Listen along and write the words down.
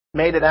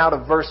made it out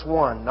of verse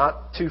 1.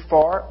 Not too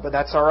far, but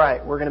that's all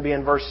right. We're going to be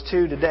in verse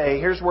 2 today.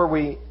 Here's where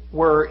we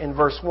were in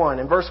verse 1.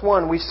 In verse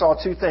 1, we saw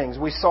two things.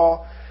 We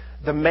saw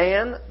the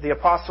man, the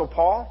Apostle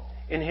Paul,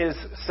 in his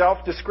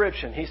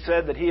self-description. He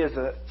said that he is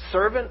a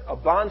servant, a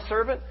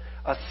bondservant,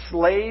 a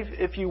slave,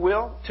 if you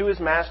will, to his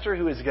master,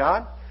 who is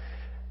God,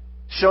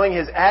 showing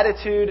his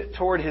attitude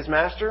toward his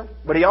master.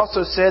 But he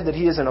also said that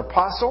he is an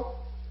apostle,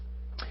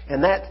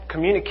 and that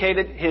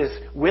communicated his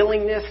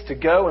willingness to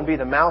go and be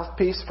the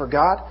mouthpiece for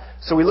God.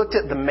 So we looked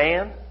at the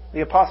man,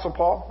 the Apostle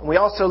Paul, and we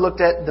also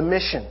looked at the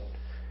mission.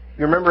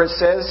 You remember it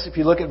says, if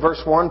you look at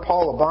verse 1,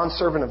 Paul, a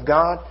bondservant of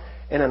God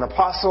and an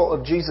apostle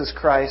of Jesus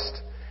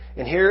Christ.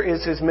 And here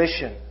is his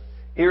mission.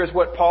 Here is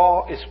what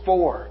Paul is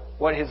for,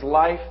 what his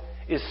life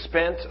is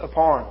spent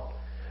upon.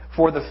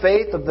 For the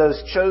faith of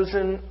those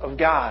chosen of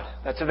God.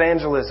 That's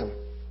evangelism.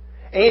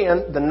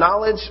 And the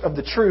knowledge of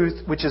the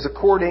truth, which is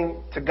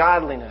according to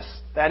godliness.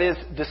 That is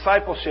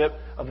discipleship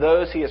of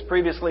those he has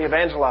previously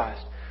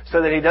evangelized.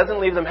 So that he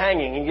doesn't leave them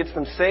hanging. He gets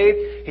them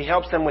saved. He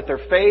helps them with their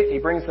faith. He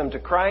brings them to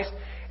Christ.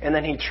 And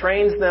then he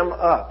trains them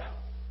up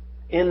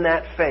in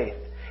that faith.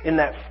 In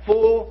that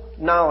full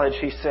knowledge,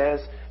 he says,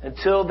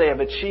 until they have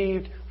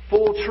achieved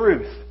full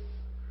truth.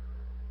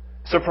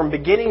 So from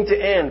beginning to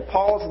end,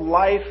 Paul's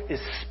life is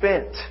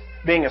spent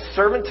being a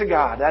servant to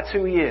God. That's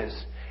who he is.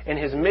 And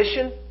his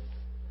mission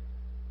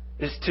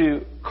is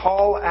to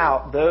call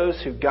out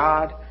those who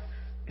God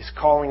is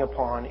calling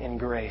upon in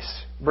grace.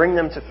 Bring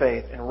them to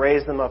faith and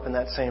raise them up in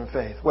that same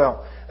faith.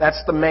 Well,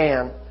 that's the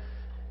man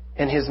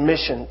and his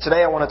mission.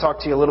 Today I want to talk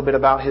to you a little bit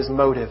about his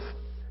motive.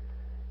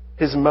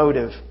 His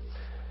motive.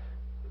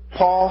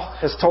 Paul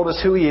has told us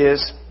who he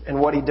is and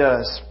what he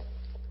does.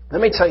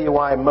 Let me tell you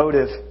why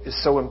motive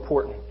is so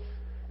important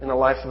in the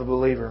life of a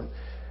believer.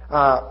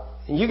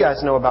 You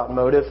guys know about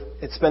motive.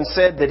 It's been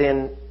said that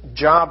in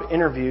job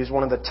interviews,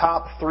 one of the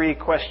top 3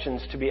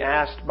 questions to be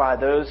asked by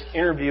those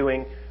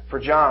interviewing for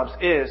jobs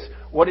is,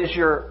 what is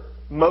your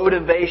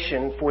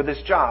motivation for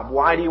this job?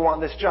 Why do you want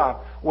this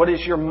job? What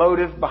is your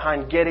motive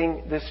behind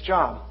getting this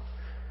job?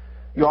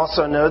 You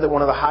also know that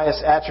one of the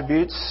highest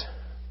attributes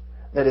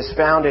that is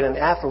found in an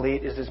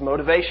athlete is his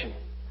motivation.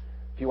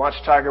 If you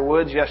watched Tiger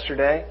Woods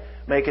yesterday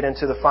make it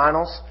into the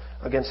finals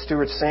against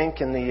Stewart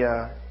Cink in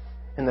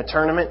the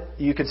tournament,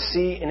 you could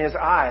see in his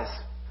eyes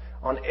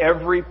on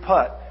every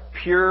putt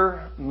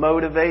pure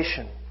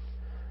motivation.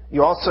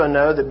 You also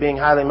know that being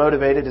highly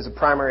motivated is a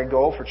primary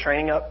goal for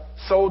training up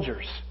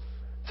soldiers.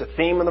 It's a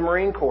theme of the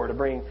Marine Corps to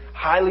bring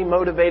highly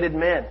motivated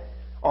men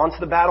onto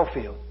the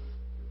battlefield.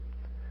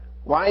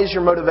 Why is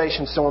your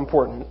motivation so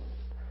important?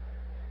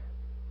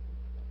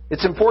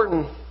 It's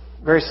important,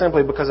 very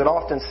simply, because it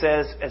often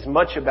says as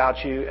much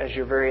about you as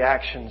your very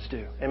actions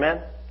do.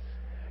 Amen?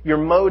 Your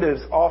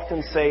motives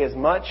often say as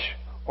much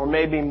or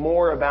maybe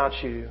more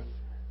about you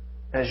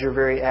as your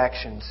very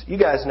actions. You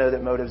guys know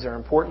that motives are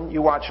important.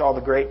 You watch all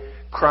the great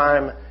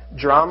crime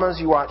dramas.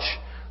 You watch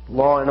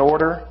Law and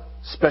Order,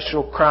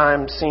 Special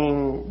Crime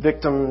Scene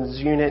Victims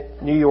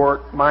Unit, New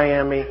York,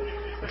 Miami,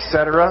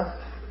 etc.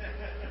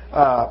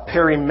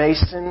 Perry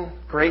Mason,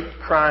 great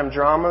crime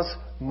dramas.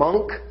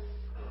 Monk,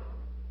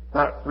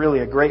 not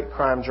really a great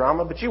crime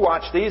drama, but you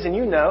watch these and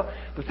you know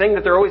the thing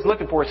that they're always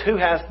looking for is who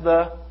has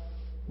the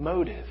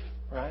motive,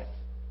 right?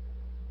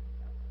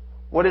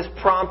 What has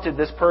prompted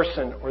this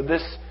person or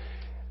this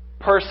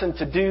person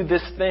to do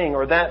this thing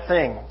or that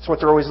thing? That's what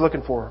they're always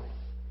looking for.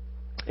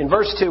 In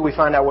verse 2, we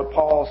find out what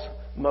Paul's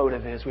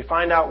motive is. We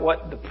find out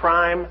what the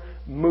prime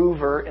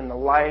mover in the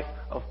life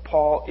of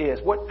Paul is.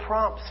 What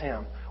prompts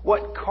him?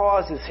 What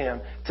causes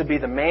him to be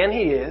the man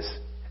he is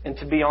and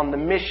to be on the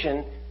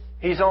mission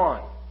he's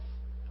on?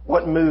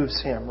 What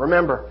moves him?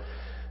 Remember,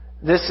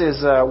 this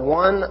is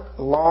one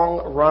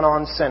long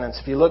run-on sentence.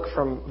 If you look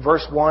from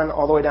verse 1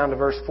 all the way down to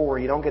verse 4,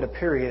 you don't get a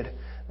period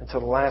until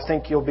the last. I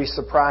think you'll be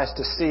surprised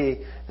to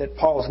see that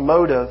Paul's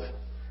motive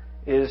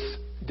is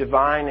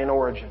divine in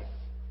origin.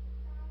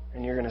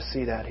 And you're going to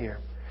see that here.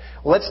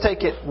 Well, let's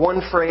take it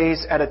one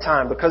phrase at a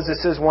time. Because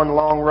this is one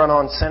long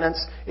run-on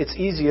sentence, it's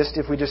easiest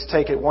if we just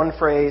take it one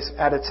phrase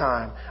at a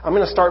time. I'm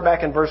going to start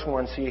back in verse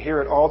 1 so you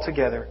hear it all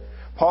together.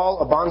 Paul,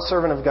 a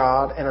bondservant of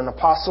God and an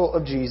apostle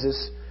of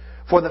Jesus,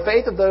 for the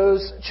faith of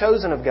those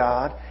chosen of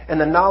God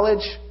and the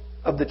knowledge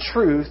of the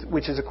truth,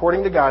 which is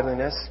according to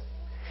godliness,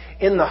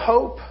 in the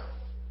hope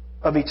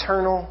of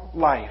eternal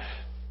life.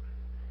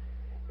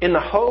 In the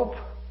hope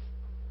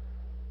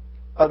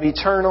of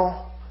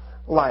eternal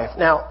life.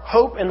 Now,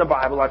 hope in the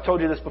Bible, I've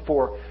told you this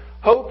before,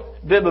 hope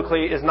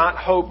biblically is not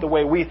hope the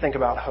way we think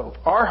about hope.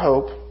 Our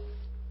hope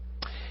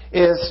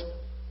is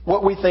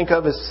what we think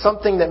of as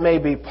something that may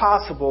be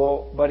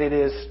possible, but it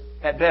is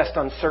at best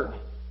uncertain.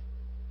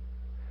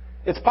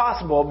 It's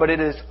possible, but it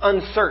is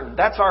uncertain.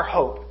 That's our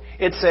hope.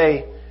 It's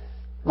a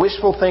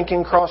wishful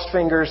thinking, crossed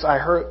fingers,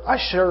 I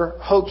sure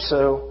hope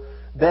so,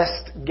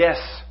 best guess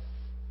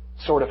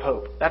sort of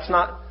hope. That's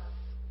not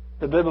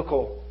the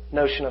biblical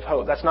notion of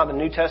hope. That's not the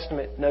New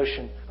Testament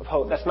notion of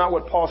hope. That's not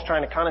what Paul's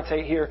trying to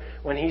connotate here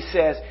when he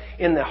says,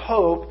 in the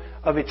hope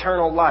of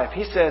eternal life.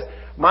 He says,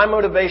 my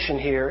motivation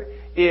here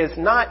is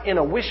not in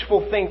a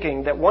wishful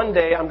thinking that one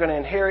day I'm going to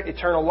inherit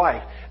eternal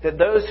life, that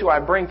those who I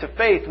bring to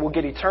faith will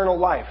get eternal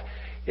life.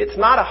 It's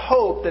not a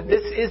hope that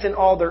this isn't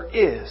all there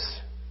is.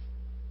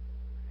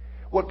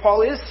 What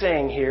Paul is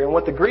saying here, and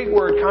what the Greek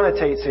word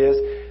connotates, is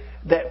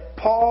that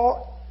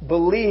Paul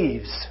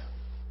believes.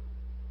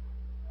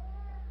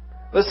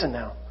 Listen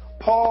now.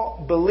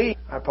 Paul believes.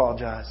 I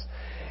apologize.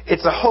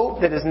 It's a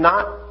hope that is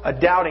not a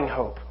doubting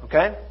hope.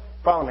 Okay?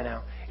 Follow me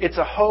now. It's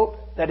a hope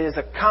that is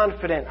a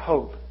confident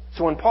hope.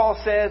 So when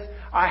Paul says,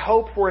 I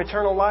hope for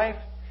eternal life,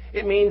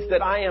 it means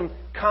that I am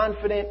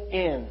confident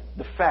in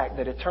the fact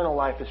that eternal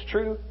life is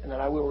true and that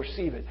I will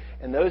receive it.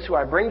 And those who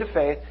I bring to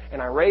faith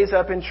and I raise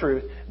up in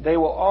truth, they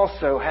will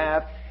also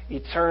have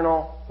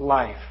eternal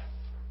life.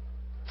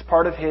 It's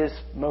part of his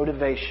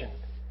motivation.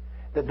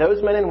 That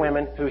those men and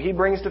women who he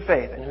brings to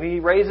faith and who he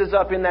raises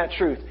up in that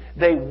truth,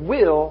 they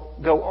will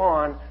go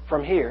on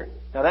from here.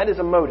 Now that is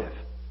a motive.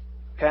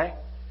 Okay?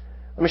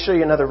 Let me show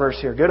you another verse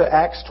here. Go to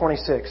Acts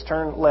 26.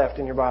 Turn left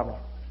in your Bible.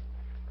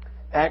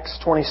 Acts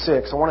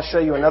 26. I want to show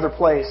you another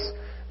place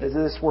that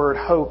this word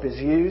hope is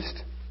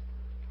used.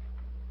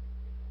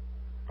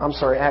 I'm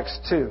sorry, Acts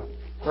 2,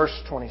 verse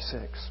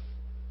 26.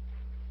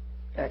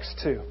 Acts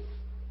 2.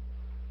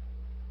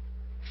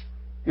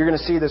 You're going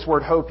to see this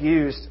word hope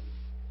used,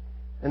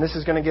 and this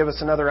is going to give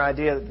us another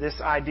idea that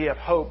this idea of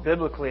hope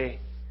biblically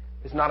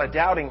is not a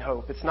doubting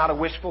hope. It's not a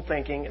wishful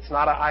thinking. It's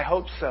not a I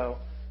hope so.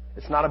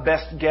 It's not a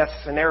best guess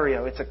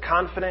scenario. It's a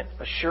confident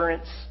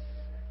assurance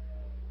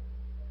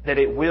that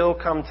it will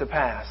come to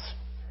pass.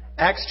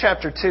 Acts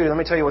chapter 2, let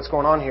me tell you what's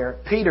going on here.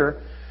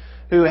 Peter,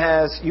 who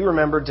has, you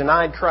remember,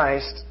 denied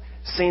Christ,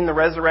 seen the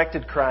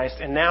resurrected Christ,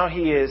 and now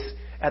he is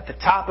at the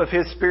top of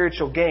his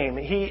spiritual game.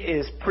 He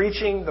is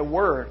preaching the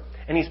Word.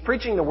 And he's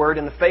preaching the Word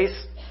in the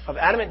face of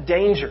adamant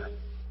danger.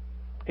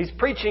 He's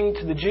preaching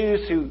to the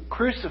Jews who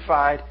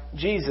crucified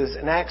Jesus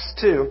in Acts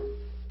 2.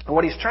 And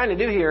what he's trying to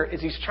do here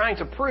is he's trying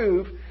to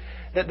prove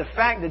that the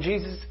fact that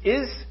Jesus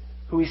is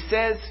who he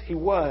says he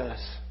was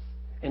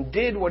and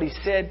did what he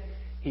said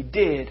he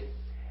did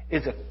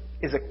is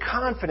a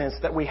confidence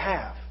that we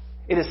have.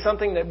 It is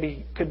something that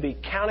could be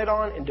counted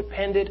on and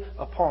depended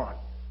upon.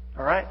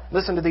 All right?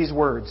 Listen to these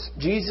words.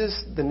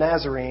 Jesus the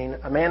Nazarene,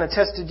 a man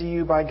attested to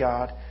you by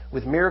God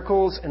with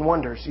miracles and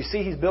wonders. You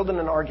see, he's building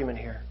an argument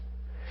here.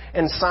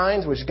 And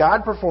signs which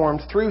God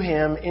performed through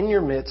him in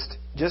your midst,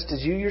 just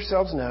as you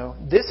yourselves know.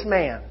 This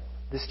man,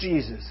 this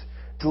Jesus,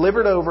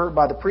 delivered over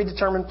by the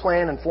predetermined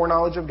plan and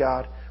foreknowledge of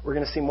God. We're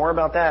going to see more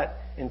about that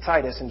in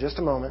Titus in just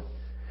a moment.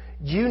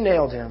 You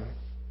nailed him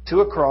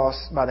to a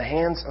cross by the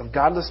hands of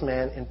godless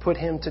men and put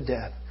him to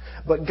death.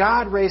 But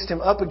God raised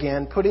him up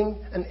again, putting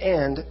an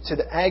end to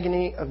the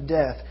agony of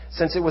death,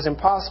 since it was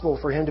impossible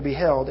for him to be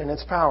held in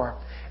its power.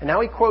 And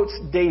now he quotes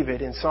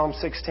David in Psalm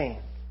 16.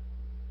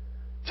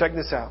 Check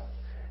this out.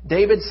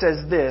 David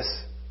says this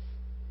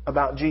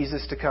about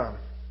Jesus to come.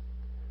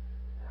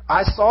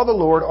 I saw the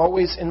Lord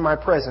always in my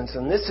presence.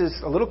 And this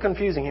is a little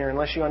confusing here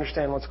unless you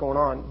understand what's going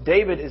on.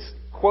 David is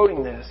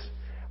quoting this,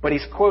 but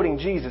he's quoting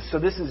Jesus. So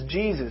this is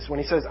Jesus. When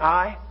he says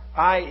I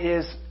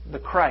is the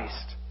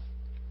Christ.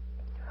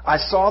 I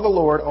saw the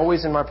Lord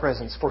always in my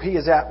presence, for he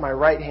is at my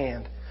right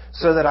hand,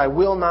 so that I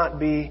will not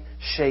be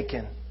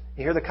shaken.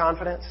 You hear the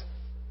confidence?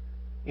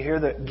 You hear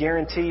the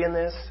guarantee in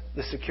this?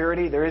 The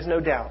security? There is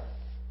no doubt.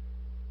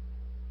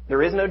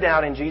 There is no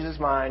doubt in Jesus'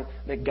 mind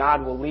that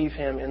God will leave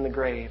him in the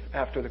grave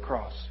after the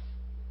cross.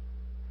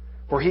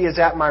 For he is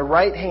at my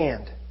right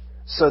hand,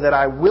 so that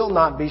I will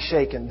not be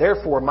shaken.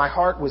 Therefore, my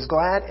heart was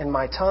glad and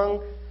my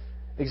tongue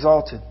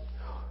exalted.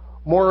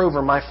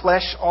 Moreover, my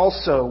flesh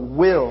also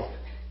will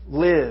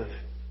live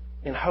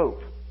in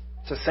hope.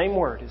 It's the same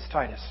word as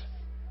Titus.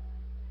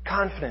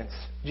 Confidence.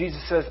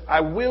 Jesus says,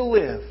 I will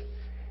live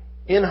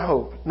in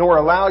hope, nor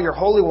allow your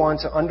Holy One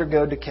to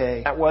undergo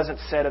decay. That wasn't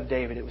said of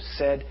David. It was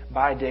said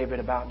by David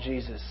about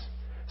Jesus.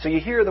 So you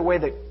hear the way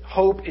that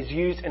hope is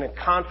used in a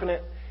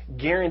confident,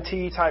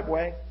 guarantee type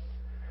way?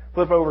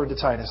 Flip over to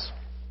Titus.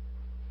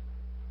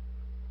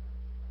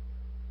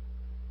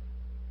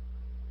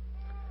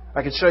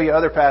 I could show you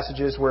other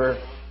passages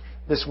where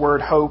this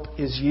word hope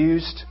is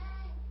used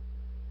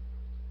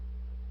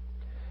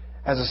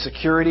as a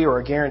security or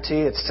a guarantee.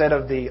 It's said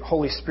of the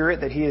Holy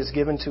Spirit that He has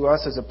given to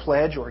us as a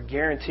pledge or a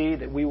guarantee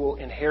that we will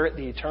inherit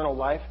the eternal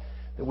life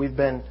that we've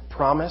been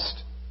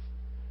promised.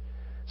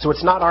 So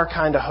it's not our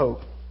kind of hope.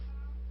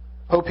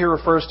 Hope here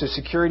refers to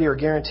security or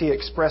guarantee. It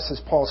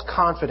expresses Paul's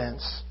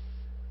confidence,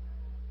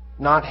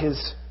 not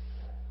his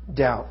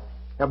doubt.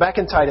 Now back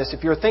in Titus,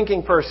 if you're a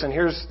thinking person,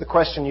 here's the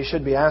question you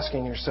should be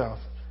asking yourself.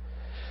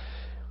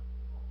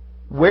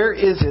 Where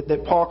is it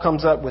that Paul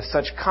comes up with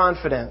such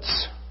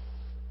confidence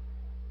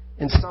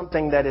in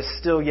something that is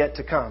still yet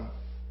to come?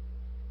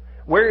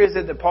 Where is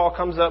it that Paul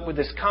comes up with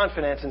this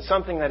confidence in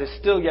something that is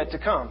still yet to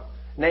come?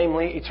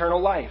 Namely,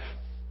 eternal life.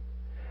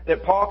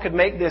 That Paul could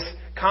make this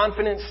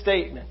confident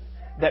statement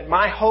that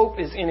my hope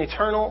is in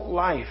eternal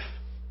life.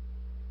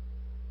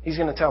 He's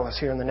going to tell us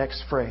here in the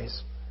next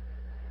phrase.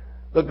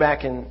 Look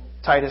back in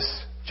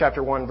Titus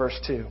chapter 1, verse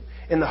 2.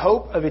 In the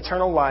hope of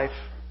eternal life,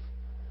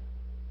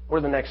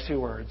 Or the next two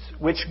words,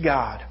 which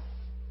God?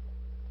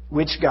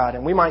 Which God?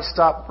 And we might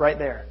stop right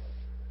there.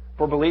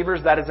 For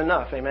believers, that is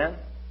enough. Amen?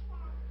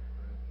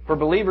 For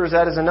believers,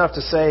 that is enough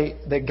to say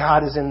that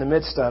God is in the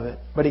midst of it.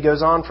 But he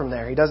goes on from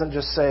there. He doesn't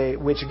just say,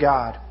 which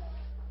God?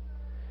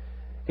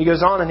 He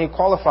goes on and he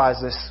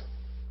qualifies this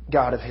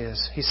God of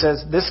his. He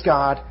says, this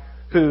God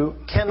who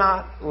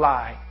cannot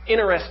lie.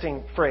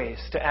 Interesting phrase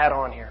to add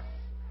on here.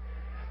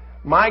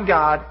 My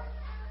God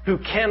who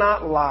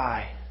cannot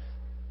lie.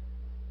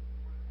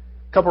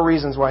 A couple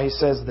reasons why he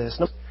says this.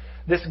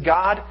 This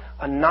God,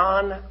 a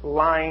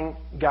non-lying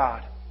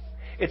God.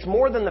 It's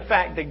more than the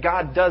fact that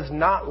God does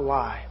not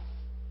lie.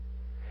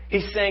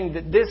 He's saying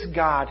that this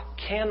God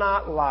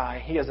cannot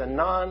lie. He is a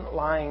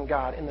non-lying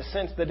God in the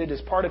sense that it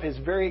is part of His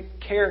very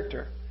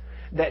character.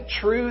 That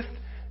truth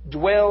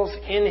dwells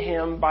in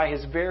Him by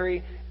His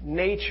very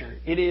nature.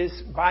 It is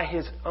by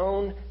His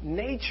own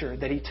nature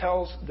that He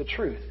tells the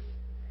truth.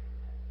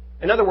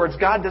 In other words,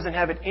 God doesn't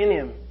have it in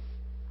Him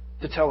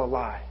to tell a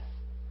lie.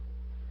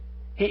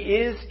 He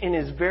is in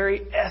His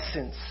very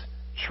essence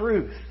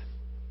truth.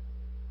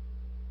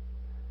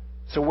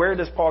 So where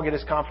does Paul get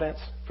his confidence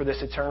for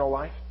this eternal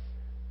life?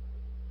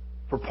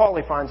 For Paul,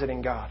 he finds it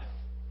in God.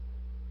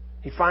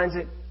 He finds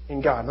it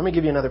in God. Let me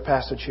give you another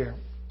passage here.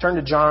 Turn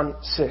to John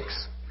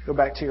 6. Go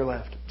back to your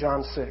left.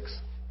 John 6.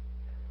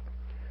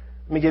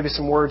 Let me give you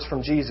some words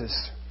from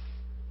Jesus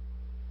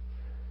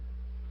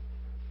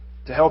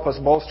to help us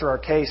bolster our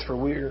case for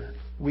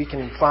we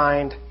can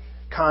find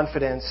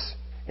confidence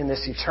in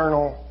this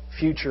eternal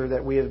future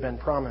that we have been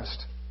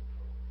promised.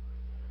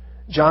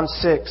 John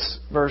 6,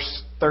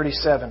 verse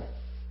 37.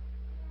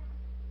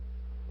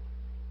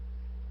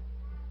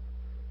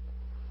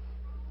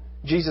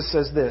 Jesus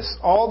says this,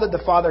 all that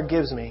the Father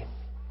gives me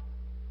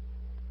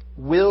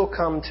will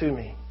come to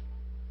me.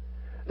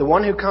 The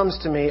one who comes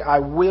to me, I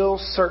will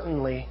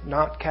certainly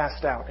not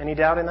cast out. Any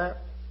doubt in that?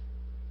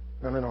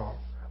 None at all.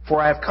 For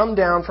I have come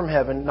down from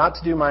heaven not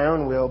to do my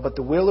own will, but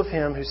the will of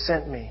Him who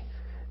sent me.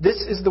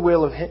 This is the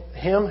will of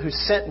Him who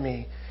sent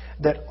me,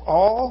 that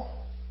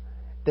all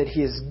that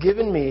He has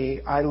given me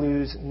I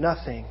lose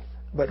nothing,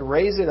 but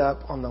raise it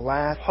up on the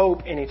last.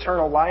 Hope in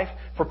eternal life.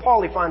 For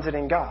Paul, he finds it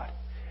in God.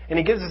 And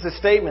he gives us a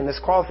statement,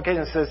 this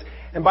qualification that says,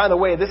 and by the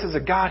way, this is a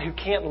God who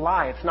can't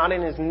lie. It's not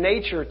in His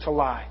nature to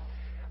lie.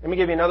 Let me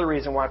give you another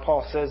reason why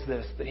Paul says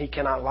this, that he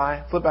cannot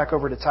lie. Flip back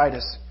over to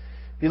Titus.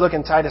 If you look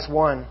in Titus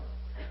 1,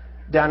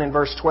 down in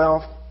verse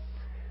 12,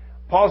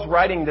 Paul's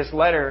writing this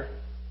letter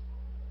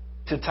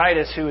to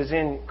Titus, who is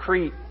in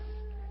Crete.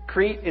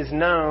 Crete is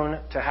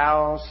known to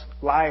house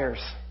liars.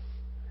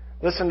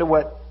 Listen to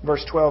what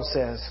verse 12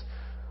 says.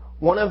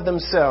 One of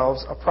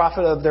themselves, a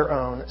prophet of their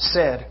own,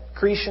 said,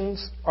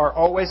 Cretians are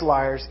always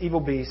liars, evil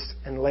beasts,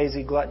 and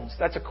lazy gluttons.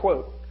 That's a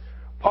quote.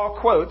 Paul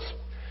quotes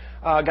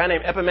a guy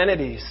named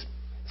Epimenides.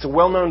 It's a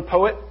well-known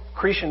poet,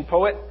 Cretan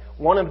poet,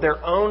 one of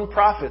their own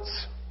prophets.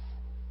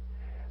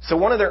 So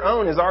one of their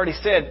own has already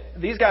said,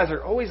 these guys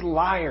are always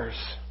liars.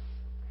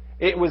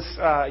 It was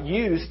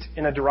used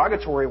in a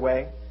derogatory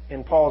way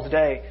in Paul's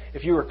day.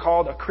 If you were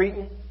called a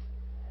Cretan,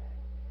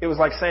 it was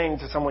like saying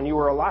to someone you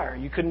were a liar.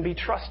 You couldn't be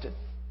trusted.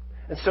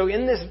 And so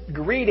in this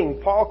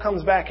greeting, Paul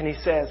comes back and he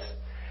says,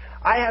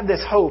 I have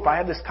this hope, I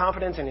have this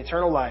confidence in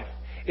eternal life.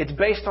 It's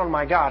based on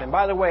my God. And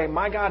by the way,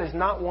 my God is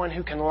not one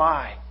who can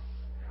lie.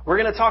 We're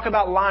going to talk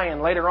about lying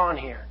later on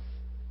here.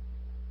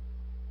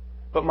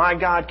 But my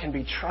God can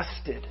be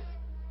trusted.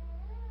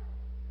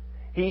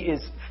 He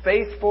is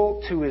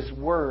faithful to His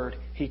word.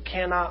 He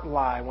cannot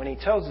lie. When He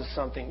tells us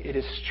something, it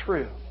is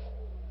true.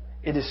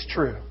 It is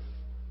true.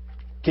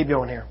 Keep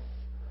going here.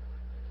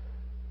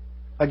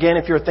 Again,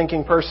 if you're a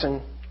thinking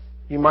person,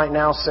 you might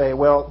now say,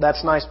 well,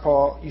 that's nice,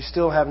 Paul. You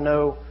still have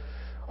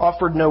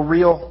offered no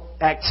real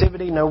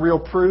activity, no real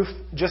proof,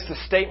 just a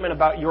statement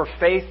about your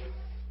faith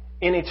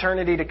in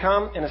eternity to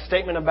come and a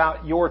statement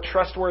about your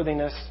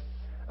trustworthiness,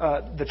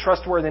 the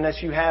trustworthiness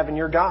you have in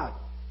your God.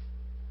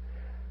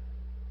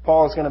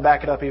 Paul is going to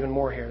back it up even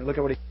more here. Look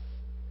at what he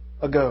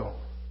said. Ago.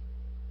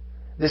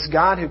 This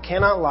God who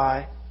cannot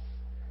lie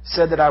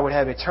said that I would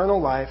have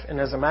eternal life, and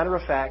as a matter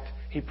of fact,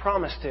 He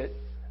promised it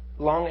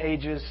long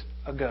ages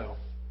ago.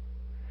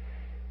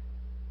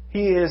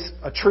 He is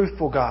a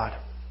truthful God.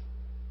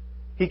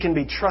 He can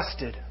be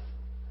trusted.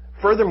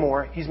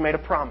 Furthermore, He's made a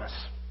promise.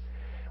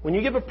 When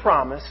you give a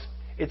promise,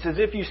 it's as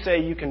if you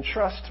say, you can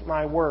trust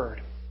my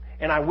word,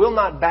 and I will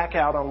not back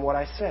out on what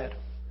I said.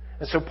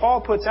 And so Paul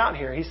puts out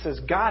here, he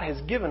says, God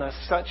has given us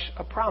such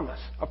a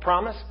promise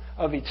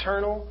of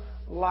eternal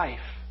life.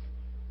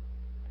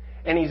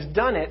 And He's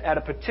done it at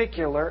a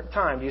particular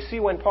time. Do you see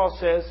when Paul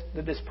says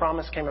that this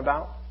promise came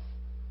about?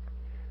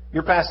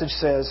 Your passage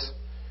says,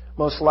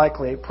 most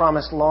likely,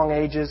 promised long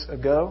ages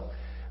ago.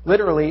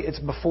 Literally, it's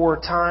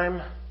before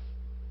time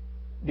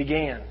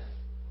began.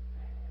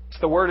 It's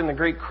the word in the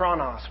Greek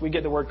chronos. We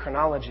get the word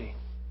chronology.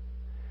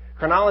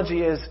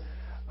 Chronology is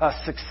a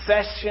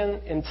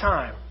succession in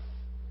time.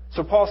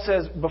 So Paul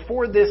says,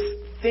 before this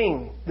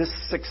thing, this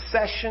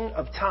succession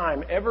of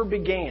time ever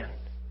began,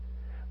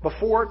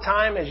 before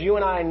time as you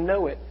and I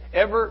know it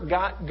ever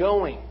got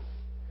going,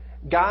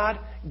 God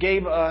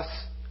gave us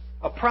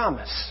a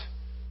promise.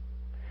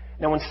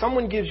 Now, when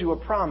someone gives you a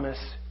promise,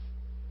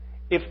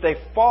 if they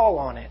fall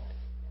on it,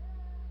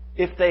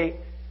 if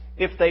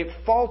they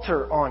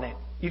falter on it,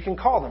 you can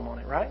call them on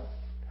it, right?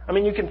 I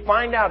mean, you can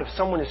find out if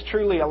someone is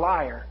truly a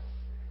liar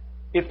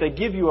if they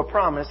give you a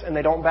promise and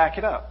they don't back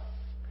it up.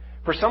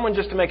 For someone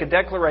just to make a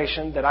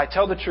declaration that I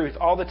tell the truth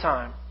all the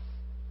time,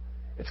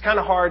 it's kind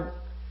of hard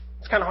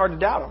to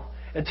doubt them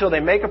until they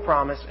make a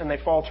promise and they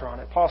falter on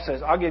it. Paul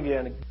says, I'll give you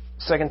in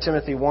 2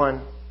 Timothy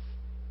 1.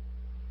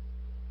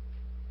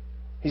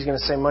 He's going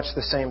to say much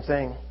the same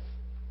thing.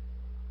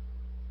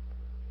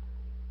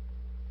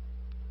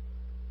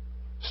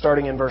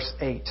 Starting in verse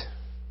 8.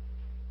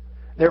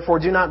 Therefore,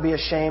 do not be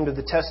ashamed of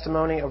the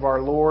testimony of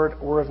our Lord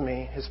or of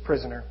me, his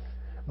prisoner,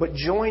 but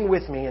join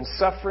with me in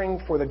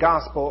suffering for the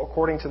gospel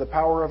according to the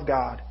power of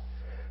God,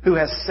 who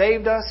has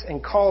saved us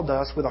and called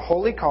us with a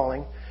holy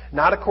calling,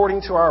 not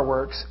according to our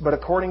works, but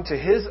according to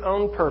his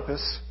own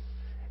purpose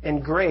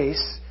and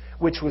grace,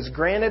 which was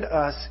granted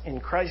us in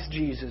Christ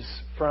Jesus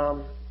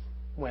from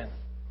when?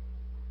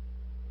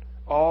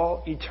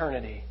 All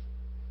eternity.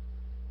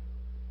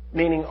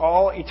 Meaning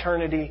all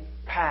eternity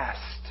past.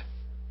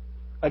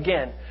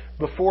 Again,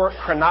 before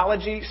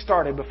chronology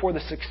started, before the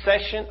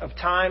succession of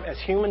time as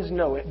humans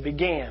know it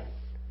began,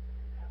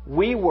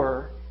 we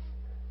were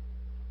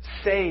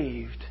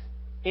saved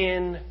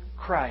in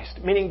Christ.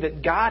 Meaning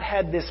that God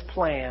had this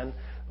plan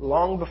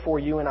long before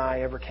you and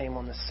I ever came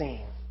on the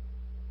scene.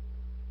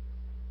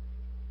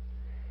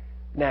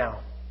 Now,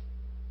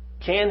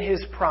 can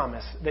his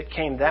promise that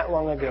came that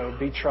long ago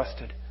be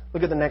trusted?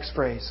 Look at the next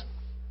phrase.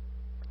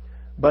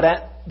 But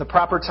at the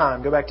proper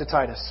time, go back to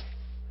Titus.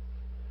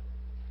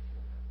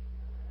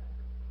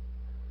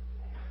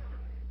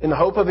 In the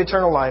hope of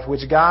eternal life,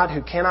 which God,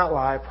 who cannot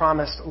lie,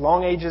 promised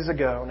long ages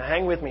ago. Now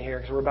hang with me here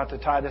because we're about to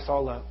tie this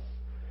all up.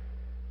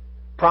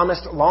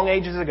 Promised long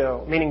ages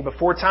ago, meaning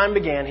before time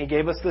began, he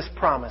gave us this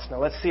promise. Now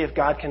let's see if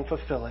God can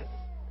fulfill it.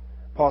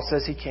 Paul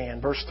says he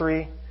can. Verse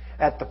 3,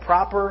 at the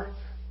proper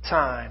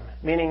time,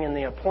 meaning in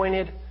the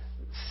appointed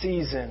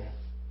season,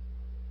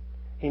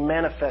 he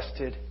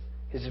manifested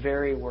his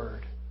very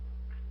word.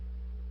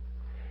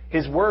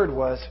 His word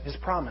was his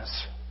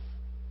promise.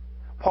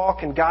 Paul,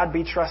 can God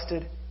be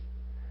trusted?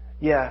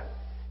 Yeah,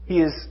 he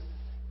is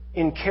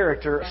in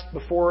character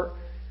before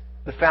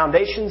the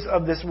foundations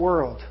of this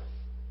world.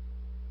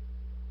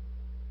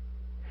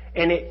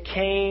 And it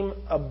came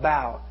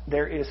about.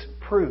 There is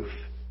proof.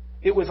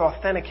 It was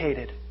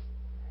authenticated.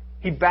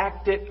 He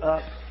backed it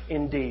up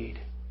indeed.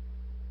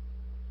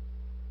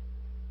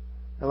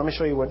 Now let me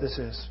show you what this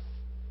is.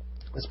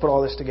 Let's put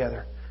all this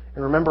together.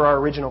 And remember our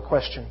original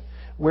question.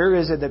 Where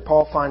is it that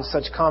Paul finds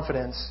such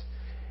confidence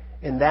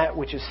in that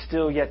which is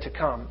still yet to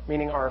come,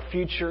 meaning our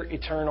future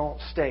eternal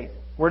state?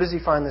 Where does he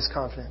find this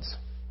confidence?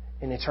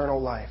 In eternal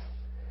life.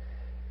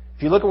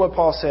 If you look at what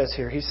Paul says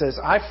here, he says,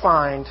 I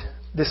find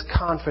this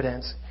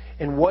confidence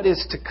in what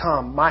is to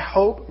come. My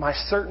hope, my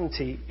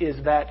certainty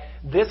is that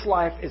this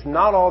life is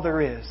not all there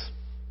is.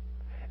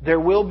 There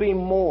will be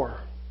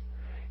more.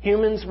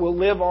 Humans will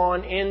live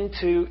on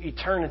into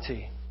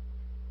eternity.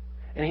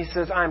 And he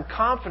says, I'm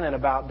confident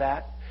about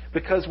that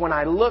because when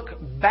I look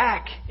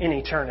back in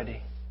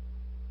eternity,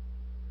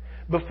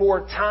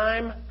 before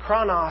time,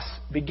 chronos,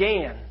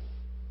 began,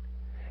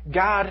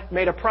 God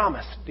made a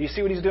promise. Do you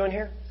see what he's doing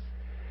here?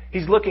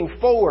 He's looking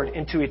forward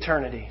into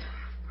eternity.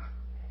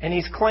 And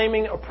he's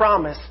claiming a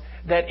promise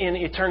that in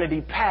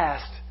eternity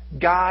past,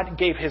 God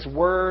gave his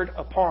word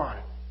upon.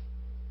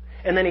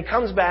 And then he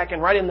comes back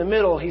and right in the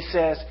middle he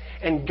says,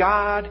 and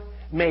God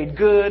made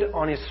good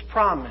on his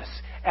promise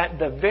at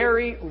the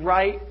very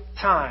right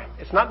time.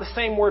 It's not the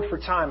same word for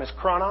time as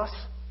chronos.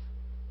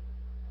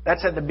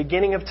 That's at the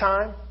beginning of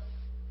time.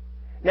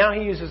 Now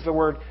he uses the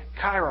word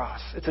kairos.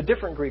 It's a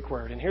different Greek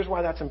word, and here's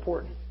why that's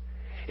important.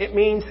 It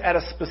means at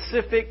a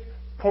specific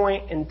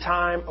point in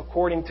time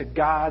according to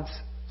God's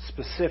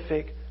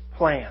specific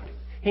plan.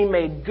 He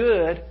made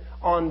good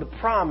on the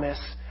promise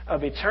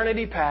of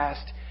eternity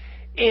past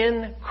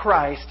in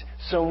Christ,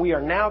 so we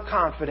are now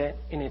confident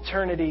in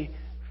eternity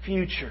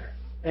future.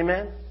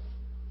 Amen?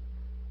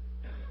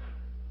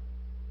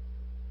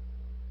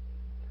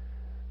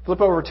 Flip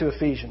over to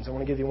Ephesians. I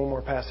want to give you one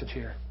more passage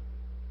here.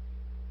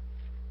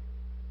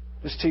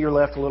 Just to your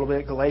left a little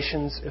bit.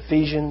 Galatians,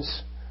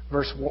 Ephesians,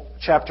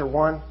 chapter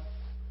 1.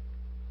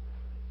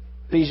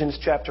 Ephesians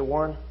chapter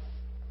 1.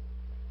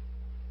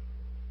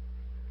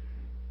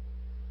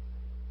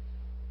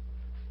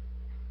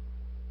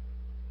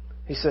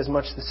 He says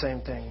much the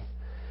same thing.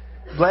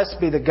 Blessed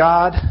be the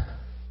God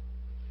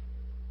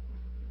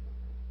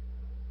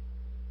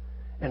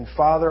and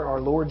Father,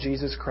 our Lord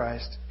Jesus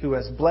Christ, who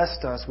has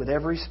blessed us with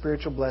every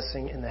spiritual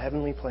blessing in the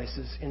heavenly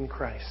places in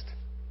Christ.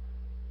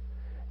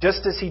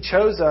 Just as He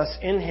chose us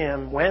in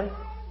Him, when?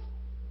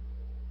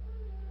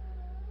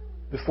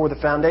 Before the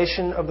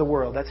foundation of the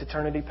world. That's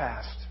eternity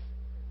past.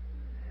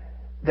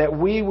 That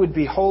we would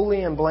be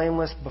holy and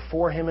blameless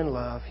before Him in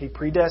love. He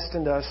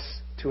predestined us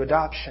to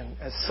adoption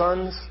as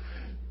sons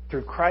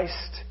through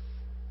Christ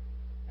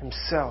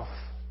Himself,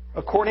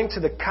 according to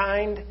the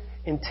kind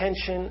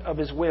intention of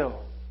His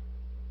will.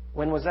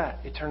 When was that?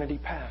 Eternity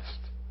past.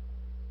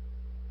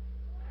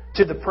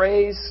 To the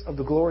praise of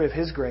the glory of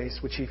His grace,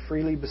 which He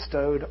freely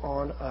bestowed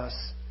on us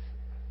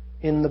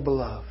in the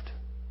Beloved.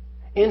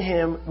 In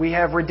Him we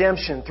have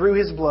redemption through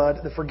His blood,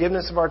 the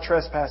forgiveness of our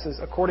trespasses,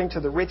 according to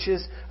the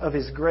riches of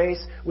His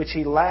grace, which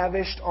He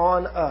lavished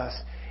on us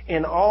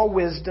in all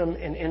wisdom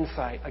and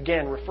insight.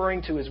 Again,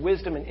 referring to His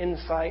wisdom and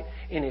insight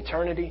in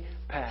eternity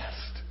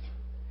past.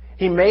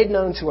 He made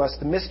known to us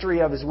the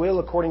mystery of His will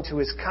according to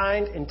His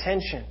kind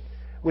intention,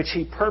 which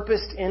He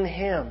purposed in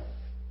Him.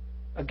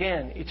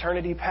 Again,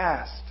 eternity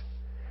past.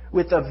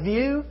 With a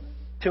view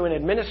to an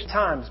administered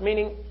times,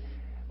 meaning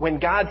when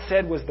God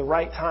said was the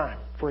right time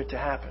for it to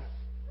happen.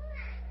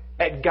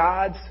 At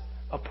God's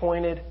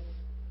appointed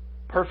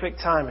perfect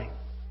timing.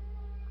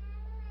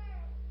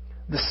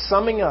 The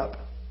summing up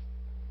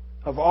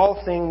of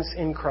all things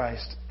in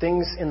Christ,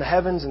 things in the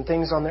heavens and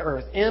things on the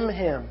earth. In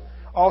Him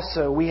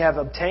also we have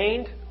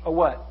obtained a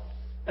what?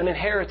 An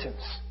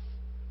inheritance.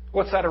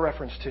 What's that a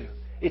reference to?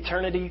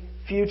 Eternity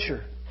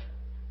future.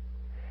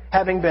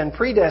 Having been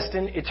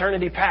predestined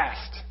eternity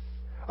past,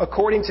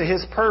 according to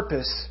His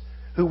purpose,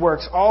 who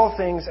works all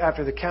things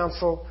after the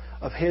counsel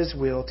of His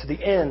will, to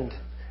the end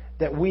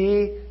that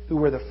we who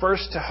were the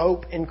first to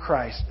hope in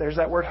Christ, there's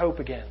that word hope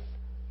again.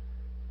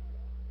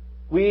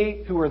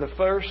 We who were the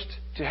first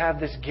to have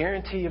this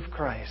guarantee of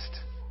Christ,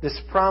 this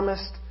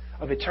promise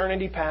of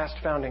eternity past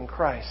found in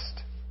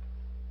Christ,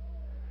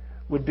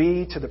 would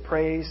be to the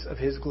praise of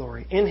His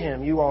glory. In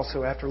Him you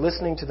also, after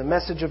listening to the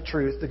message of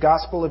truth, the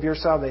gospel of your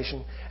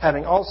salvation,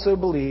 having also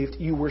believed,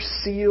 you were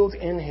sealed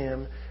in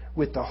Him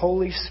with the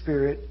Holy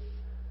Spirit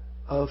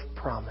of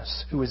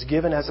promise, who was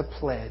given as a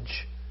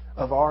pledge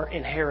of our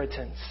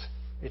inheritance,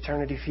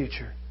 eternity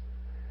future,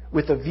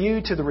 with a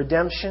view to the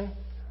redemption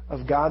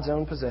of God's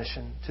own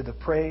possession, to the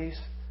praise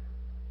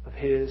of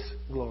His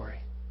glory.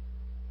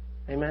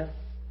 Amen?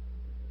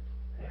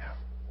 Yeah,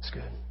 that's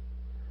good.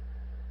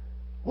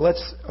 Well,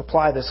 let's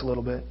apply this a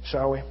little bit,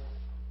 shall we?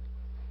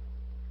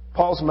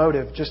 Paul's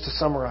motive, just to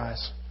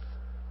summarize.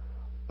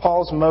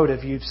 Paul's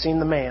motive, you've seen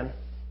the man,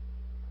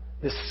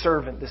 this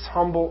servant, this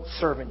humble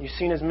servant. You've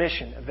seen his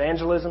mission,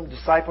 evangelism,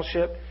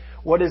 discipleship.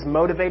 What has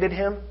motivated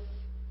him?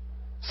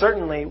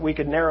 Certainly, we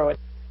could narrow it.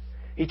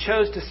 He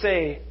chose to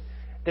say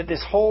that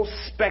this whole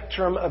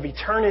spectrum of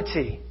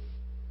eternity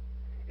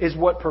is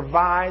what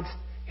provides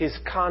his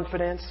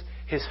confidence,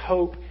 his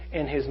hope,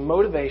 and his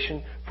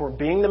motivation for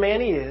being the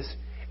man he is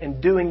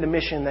and doing the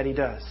mission that he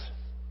does.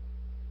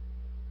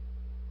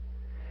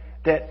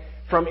 That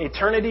from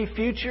eternity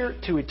future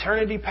to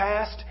eternity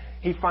past,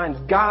 he finds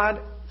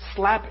God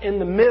slap in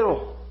the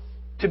middle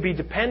to be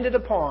depended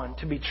upon,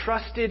 to be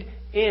trusted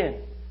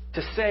in,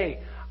 to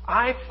say,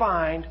 I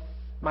find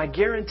my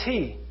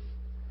guarantee.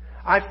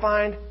 I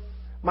find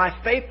my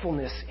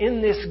faithfulness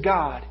in this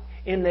God,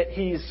 in that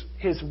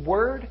His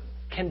Word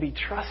can be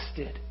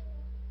trusted.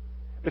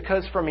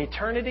 Because from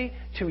eternity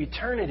to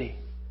eternity,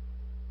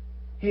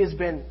 He has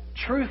been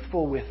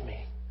truthful with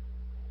me,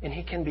 and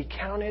He can be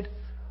counted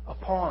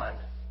upon.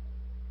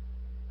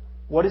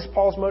 What is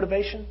Paul's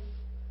motivation?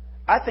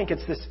 I think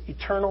it's this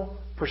eternal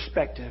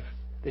perspective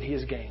that he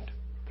has gained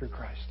through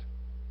Christ.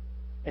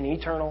 An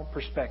eternal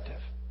perspective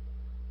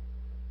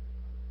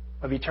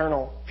of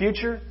eternal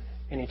future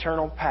and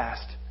eternal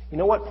past. You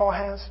know what Paul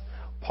has?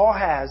 Paul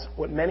has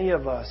what many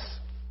of us,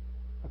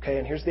 okay,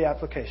 and here's the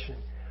application.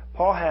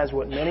 Paul has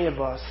what many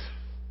of us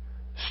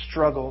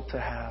struggle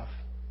to have.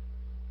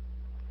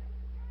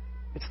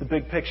 It's the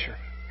big picture.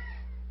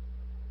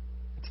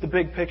 It's the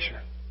big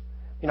picture.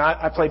 You know,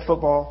 I played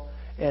football,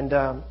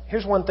 and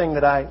here's one thing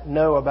that I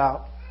know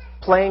about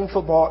playing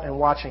football and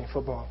watching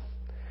football.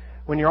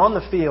 When you're on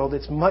the field,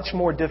 it's much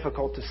more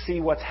difficult to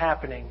see what's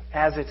happening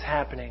as it's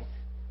happening.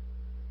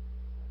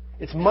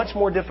 It's much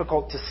more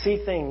difficult to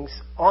see things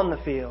on the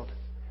field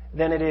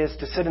than it is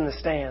to sit in the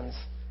stands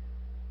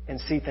and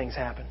see things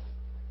happen.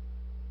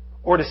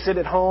 Or to sit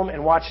at home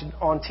and watch it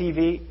on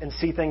TV and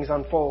see things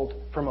unfold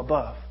from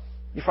above.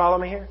 You follow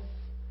me here?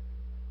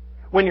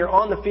 When you're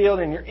on the field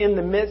and you're in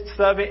the midst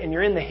of it and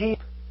you're in the heat.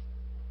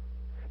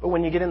 But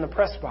when you get in the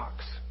press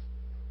box,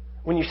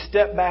 when you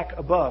step back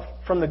above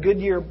from the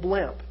Goodyear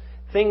blimp,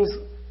 things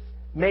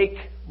make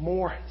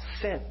more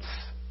sense.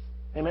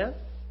 Amen?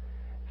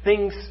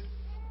 Things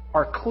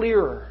are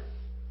clearer.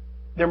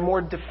 They're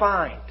more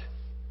defined.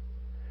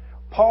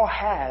 Paul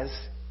has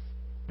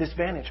this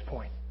vantage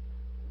point.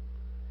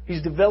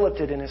 He's developed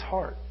it in his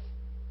heart.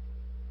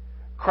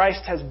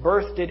 Christ has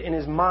birthed it in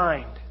his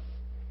mind,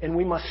 and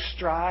we must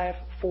strive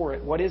for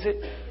it. What is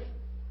it?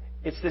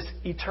 It's this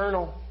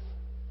eternal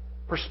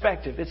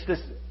perspective. It's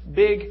this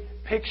big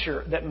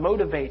picture that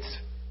motivates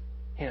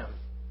him.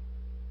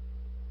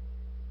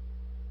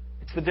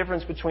 It's the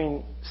difference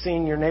between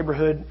seeing your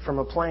neighborhood from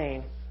a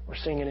plane or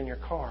seeing it in your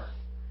car.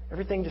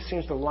 Everything just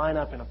seems to line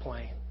up in a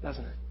plane,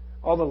 doesn't it?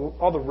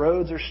 All the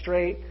roads are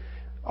straight.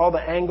 All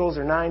the angles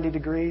are 90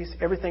 degrees.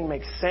 Everything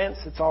makes sense.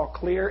 It's all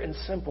clear and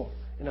simple.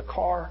 In a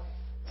car,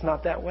 it's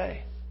not that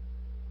way.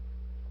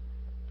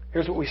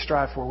 Here's what we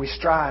strive for. We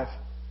strive,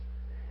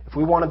 if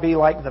we want to be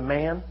like the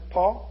man,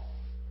 Paul,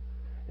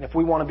 and if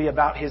we want to be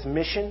about his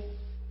mission,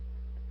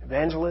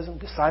 evangelism,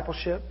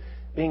 discipleship,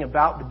 being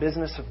about the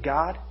business of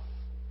God,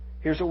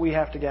 here's what we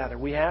have to gather.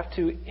 We have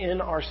to,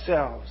 in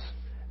ourselves,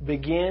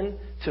 begin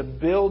to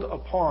build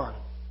upon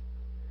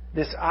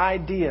this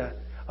idea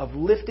of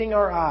lifting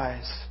our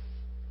eyes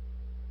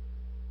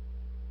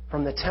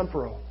from the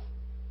temporal,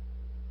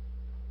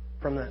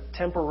 from the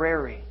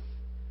temporary,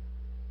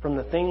 from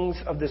the things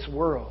of this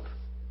world,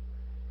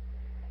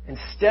 and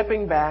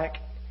stepping back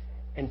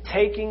and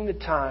taking the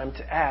time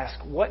to ask,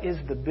 what is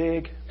the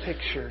big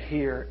picture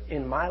here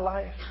in my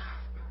life?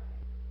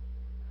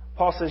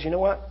 Paul says, you know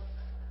what?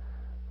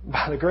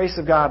 By the grace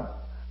of God,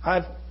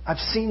 I've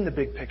seen the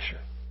big picture.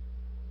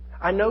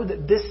 I know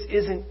that this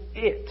isn't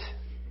it.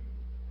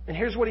 And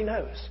here's what he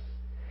knows.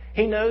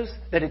 He knows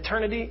that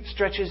eternity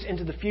stretches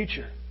into the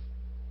future.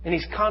 And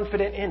he's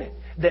confident in it.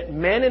 That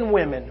men and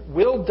women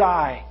will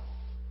die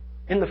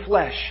in the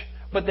flesh,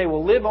 but they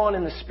will live on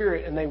in the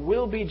Spirit and they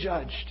will be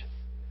judged.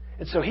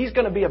 And so he's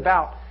going to be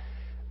about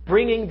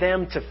bringing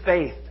them to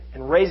faith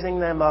and raising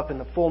them up in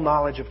the full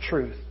knowledge of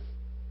truth.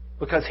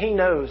 Because he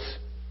knows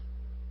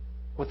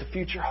what the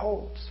future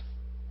holds.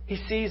 He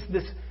sees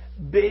this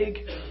big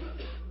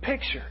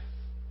picture.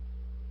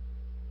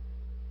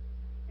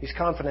 He's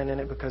confident in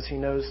it because he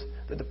knows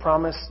that the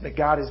promise that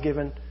God has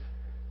given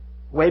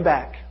way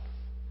back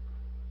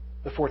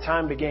before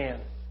time began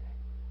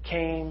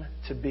came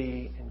to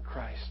be in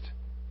Christ.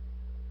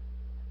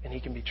 And he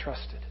can be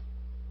trusted.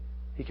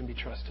 He can be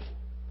trusted.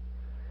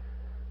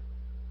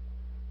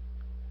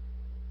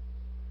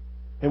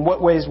 In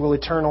what ways will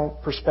eternal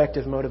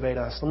perspective motivate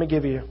us? Let me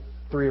give you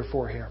 3 or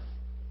 4 here.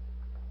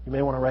 You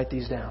may want to write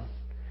these down.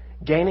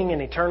 Gaining an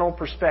eternal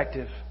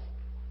perspective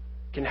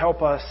can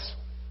help us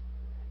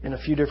in a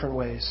few different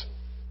ways.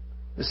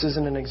 This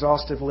isn't an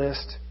exhaustive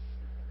list,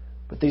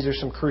 but these are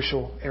some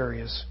crucial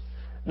areas.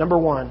 Number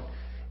 1,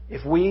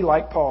 if we,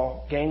 like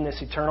Paul, gain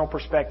this eternal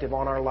perspective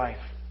on our life,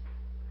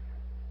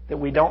 that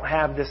we don't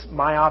have this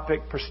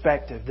myopic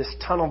perspective, this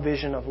tunnel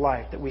vision of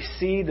life, that we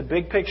see the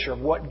big picture of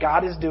what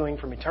God is doing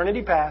from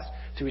eternity past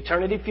to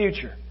eternity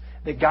future,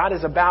 that God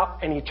is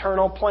about an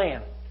eternal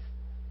plan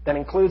that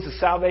includes the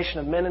salvation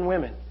of men and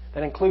women,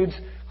 that includes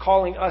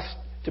calling us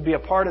to be a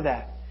part of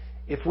that.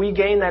 If we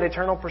gain that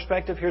eternal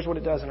perspective, here's what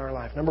it does in our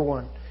life. Number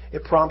 1,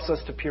 it prompts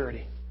us to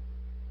purity.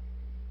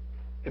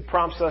 It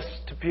prompts us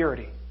to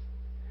purity.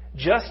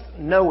 Just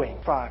knowing,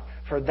 5,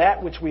 for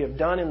that which we have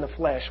done in the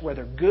flesh,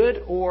 whether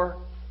good or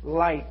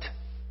light,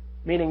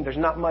 meaning there's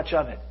not much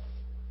of it.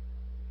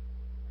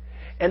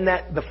 And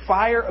that the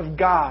fire of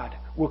God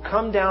will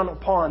come down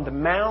upon the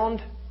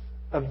mound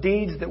of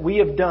deeds that we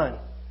have done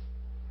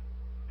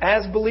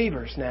as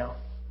believers now.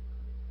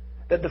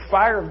 That the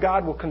fire of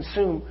God will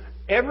consume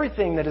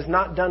everything that is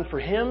not done for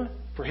Him,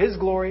 for His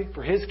glory,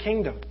 for His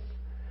kingdom,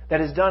 that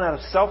is done out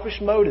of selfish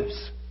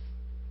motives.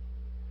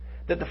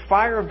 That the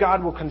fire of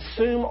God will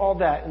consume all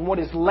that, and what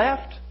is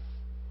left,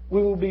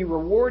 we will be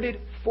rewarded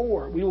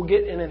for. We will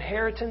get an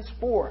inheritance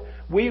for.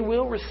 We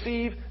will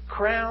receive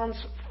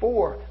crowns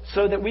for,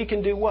 so that we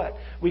can do what?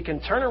 We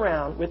can turn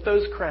around with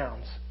those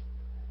crowns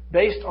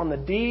based on the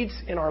deeds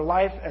in our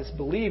life as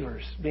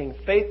believers, being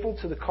faithful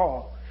to the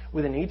call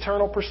with an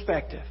eternal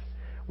perspective.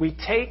 We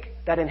take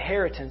that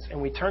inheritance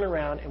and we turn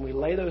around and we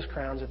lay those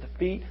crowns at the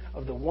feet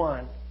of the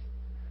one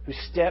who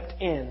stepped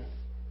in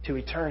to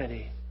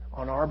eternity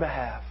on our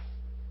behalf.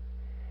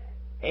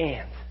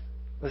 And,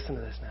 listen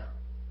to this now,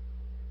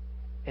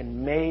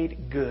 and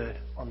made good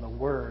on the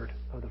word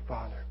of the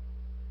Father.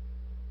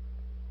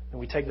 And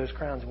we take those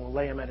crowns and we'll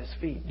lay them at His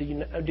feet. Do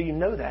you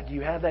know that? Do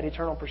you have that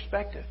eternal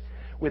perspective?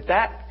 With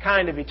that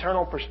kind of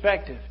eternal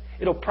perspective,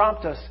 it'll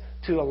prompt us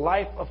to a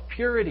life of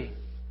purity.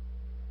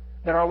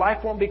 That our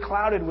life won't be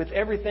clouded with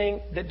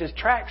everything that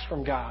detracts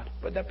from God,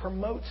 but that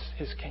promotes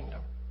His kingdom.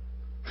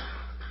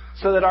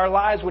 So that our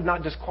lives would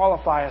not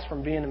disqualify us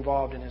from being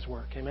involved in His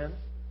work. Amen?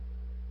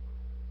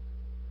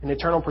 An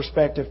eternal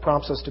perspective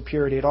prompts us to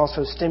purity. It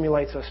also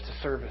stimulates us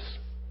to service.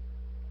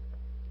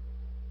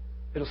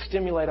 It'll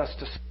stimulate us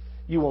to...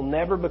 You will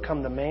never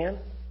become the man,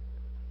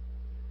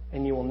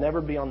 and you will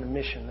never be on the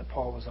mission that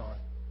Paul was on.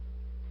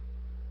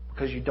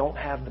 Because you don't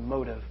have the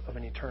motive of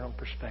an eternal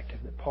perspective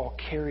that Paul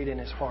carried in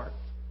his heart.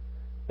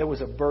 That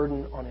was a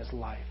burden on his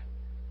life.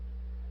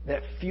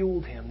 That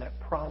fueled him, that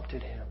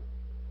prompted him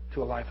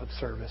to a life of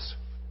service.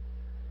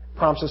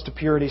 Prompts us to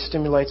purity,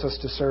 stimulates us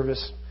to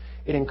service.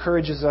 It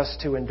encourages us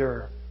to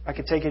endure. I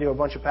could take you to a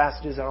bunch of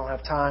passages. I don't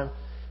have time.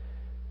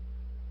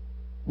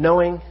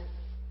 Knowing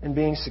and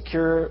being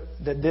secure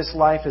that this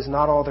life is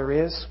not all there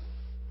is.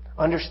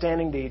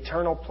 Understanding the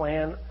eternal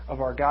plan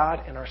of our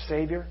God and our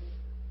Savior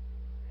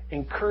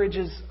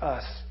encourages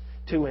us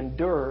to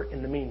endure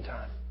in the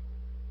meantime.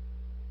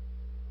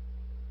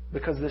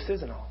 Because this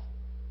isn't all.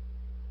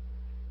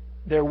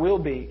 There will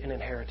be an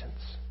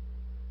inheritance.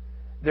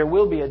 There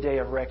will be a day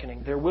of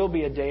reckoning. There will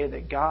be a day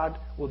that God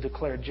will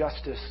declare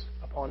justice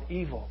upon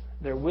evil.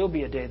 There will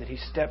be a day that He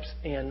steps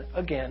in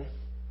again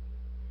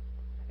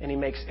and He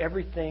makes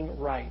everything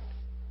right.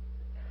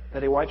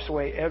 That He wipes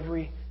away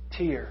every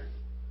tear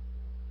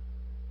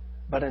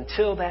But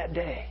until that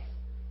day,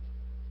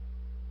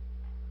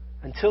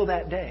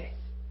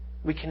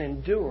 we can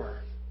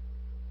endure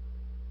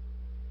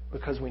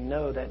because we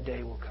know that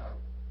day will come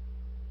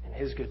in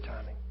His good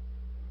timing.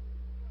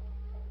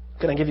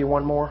 Can I give you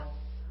one more?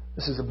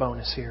 This is a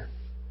bonus here.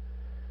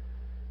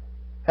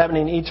 Having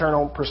an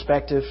eternal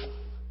perspective,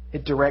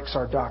 it directs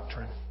our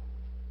doctrine.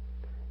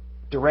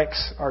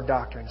 Directs our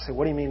doctrine. So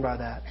what do you mean by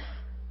that?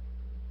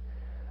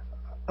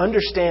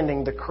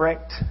 Understanding the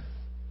correct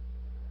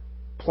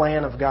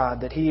plan of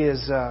God, that He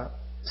is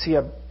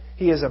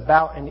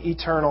about the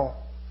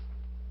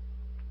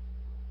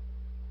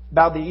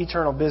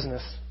eternal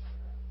business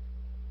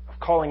of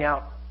calling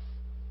out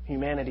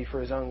humanity for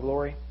His own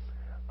glory.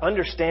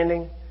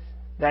 Understanding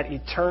that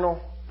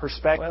eternal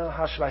perspective, well,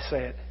 how should I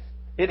say it?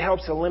 It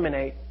helps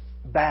eliminate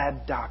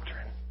bad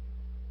doctrine.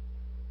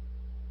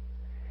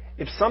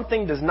 If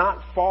something does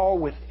not fall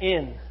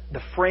within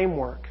the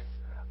framework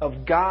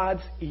of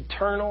God's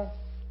eternal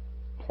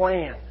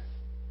plan,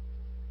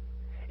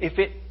 if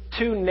it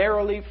too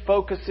narrowly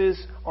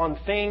focuses on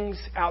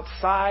things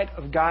outside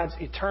of God's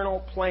eternal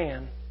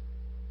plan,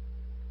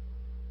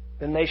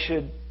 then they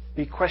should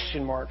be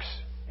question marks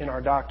in our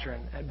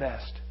doctrine at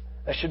best.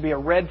 That should be a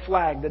red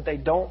flag that they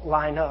don't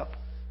line up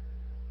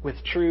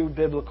with true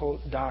biblical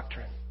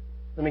doctrine.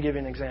 Let me give you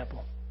an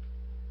example.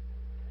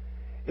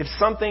 If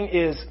something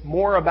is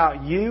more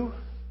about you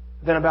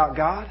than about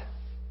God,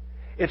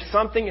 if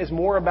something is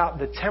more about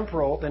the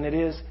temporal than it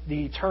is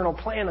the eternal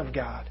plan of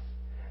God,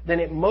 then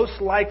it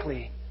most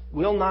likely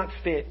will not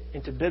fit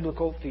into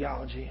biblical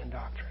theology and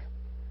doctrine.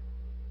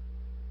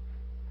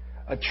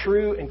 A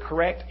true and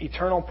correct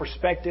eternal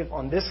perspective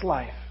on this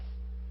life,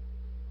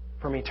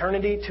 from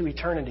eternity to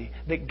eternity,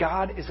 that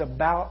God is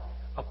about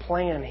a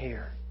plan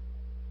here,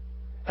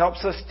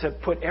 helps us to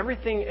put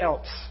everything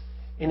else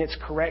in its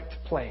correct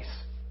place.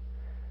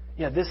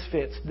 Yeah, this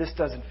fits, this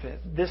doesn't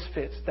fit. This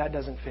fits, that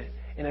doesn't fit.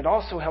 And it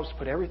also helps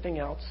put everything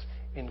else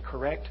in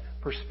correct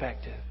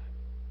perspective.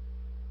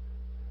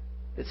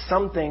 That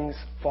some things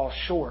fall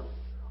short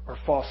or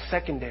fall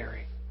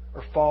secondary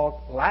or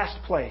fall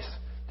last place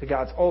to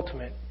God's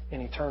ultimate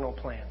and eternal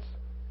plans.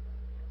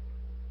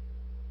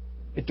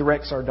 It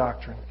directs our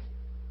doctrine.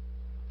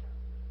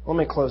 Let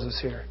me close this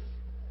here.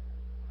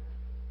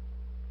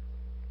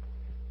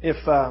 If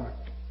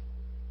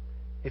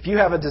you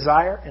have a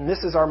desire, and this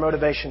is our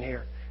motivation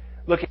here,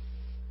 look,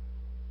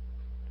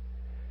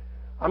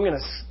 I'm going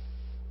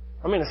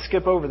to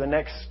skip over the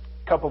next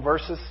couple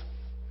verses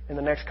in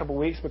the next couple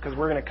weeks because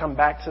we're going to come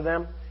back to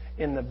them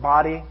in the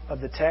body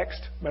of the text.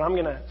 But I'm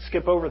going to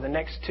skip over the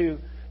next two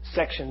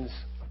sections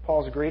of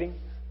Paul's greeting,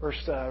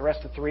 rest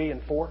of 3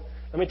 and 4.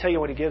 Let me tell you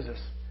what he gives us.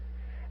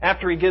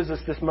 After he gives us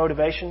this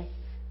motivation,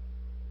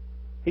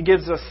 he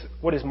gives us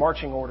what his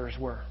marching orders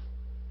were.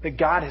 That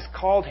God has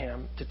called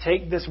him to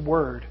take this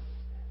word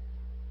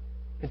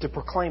and to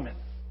proclaim it.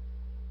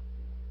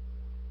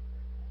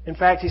 In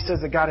fact, he says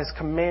that God has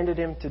commanded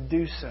him to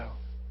do so.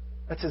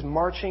 That's his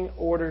marching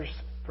orders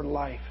for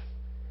life.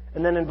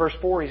 And then in verse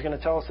 4, he's going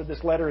to tell us that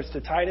this letter is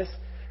to Titus.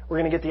 We're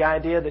going to get the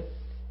idea that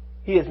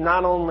he is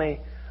not only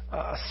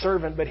a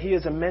servant, but he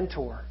is a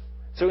mentor.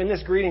 So in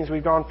this greetings,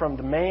 we've gone from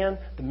the man,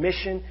 the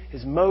mission,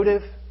 his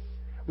motive.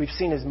 We've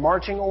seen his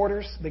marching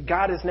orders. That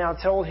God has now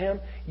told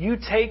him, you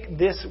take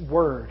this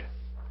word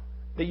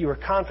that you are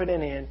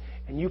confident in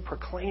and you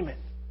proclaim it.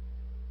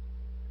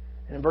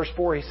 And in verse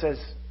 4, he says,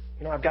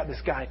 I've got this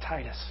guy,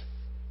 Titus,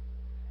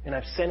 and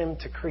I've sent him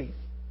to Crete,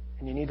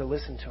 and you need to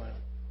listen to him,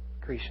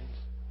 Cretans.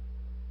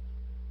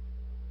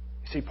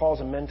 You see, Paul's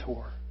a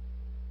mentor.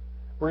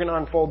 We're going to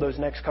unfold those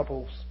next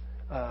couple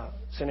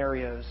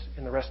scenarios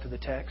in the rest of the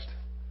text.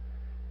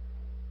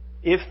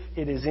 If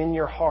it is in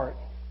your heart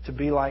to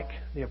be like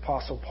the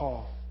Apostle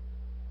Paul,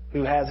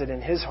 who has it in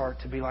his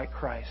heart to be like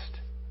Christ,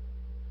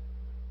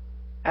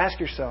 ask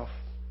yourself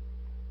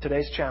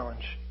today's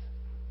challenge.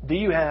 Do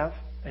you have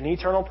an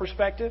eternal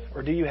perspective,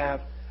 or do you have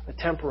a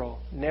temporal,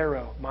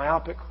 narrow,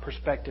 myopic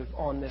perspective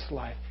on this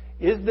life?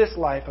 Is this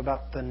life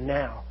about the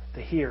now,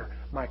 the here,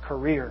 my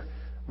career,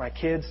 my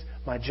kids,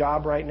 my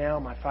job right now,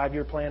 my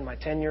 5-year plan, my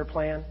 10-year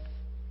plan,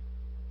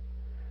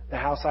 the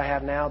house I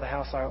have now, the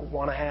house I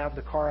want to have,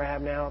 the car I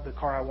have now, the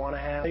car I want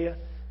to have?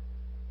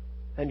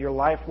 And your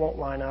life won't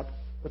line up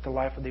with the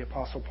life of the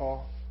Apostle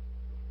Paul.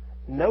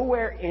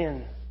 Nowhere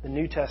in the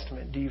New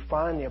Testament do you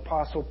find the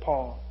Apostle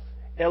Paul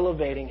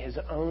elevating his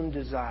own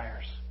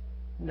desires.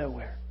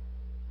 Nowhere.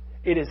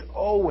 It is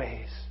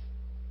always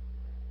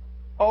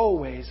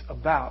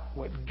about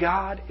what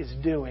God is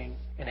doing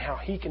and how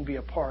he can be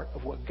a part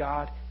of what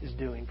God is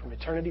doing from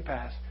eternity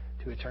past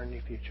to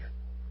eternity future.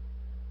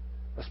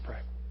 Let's pray.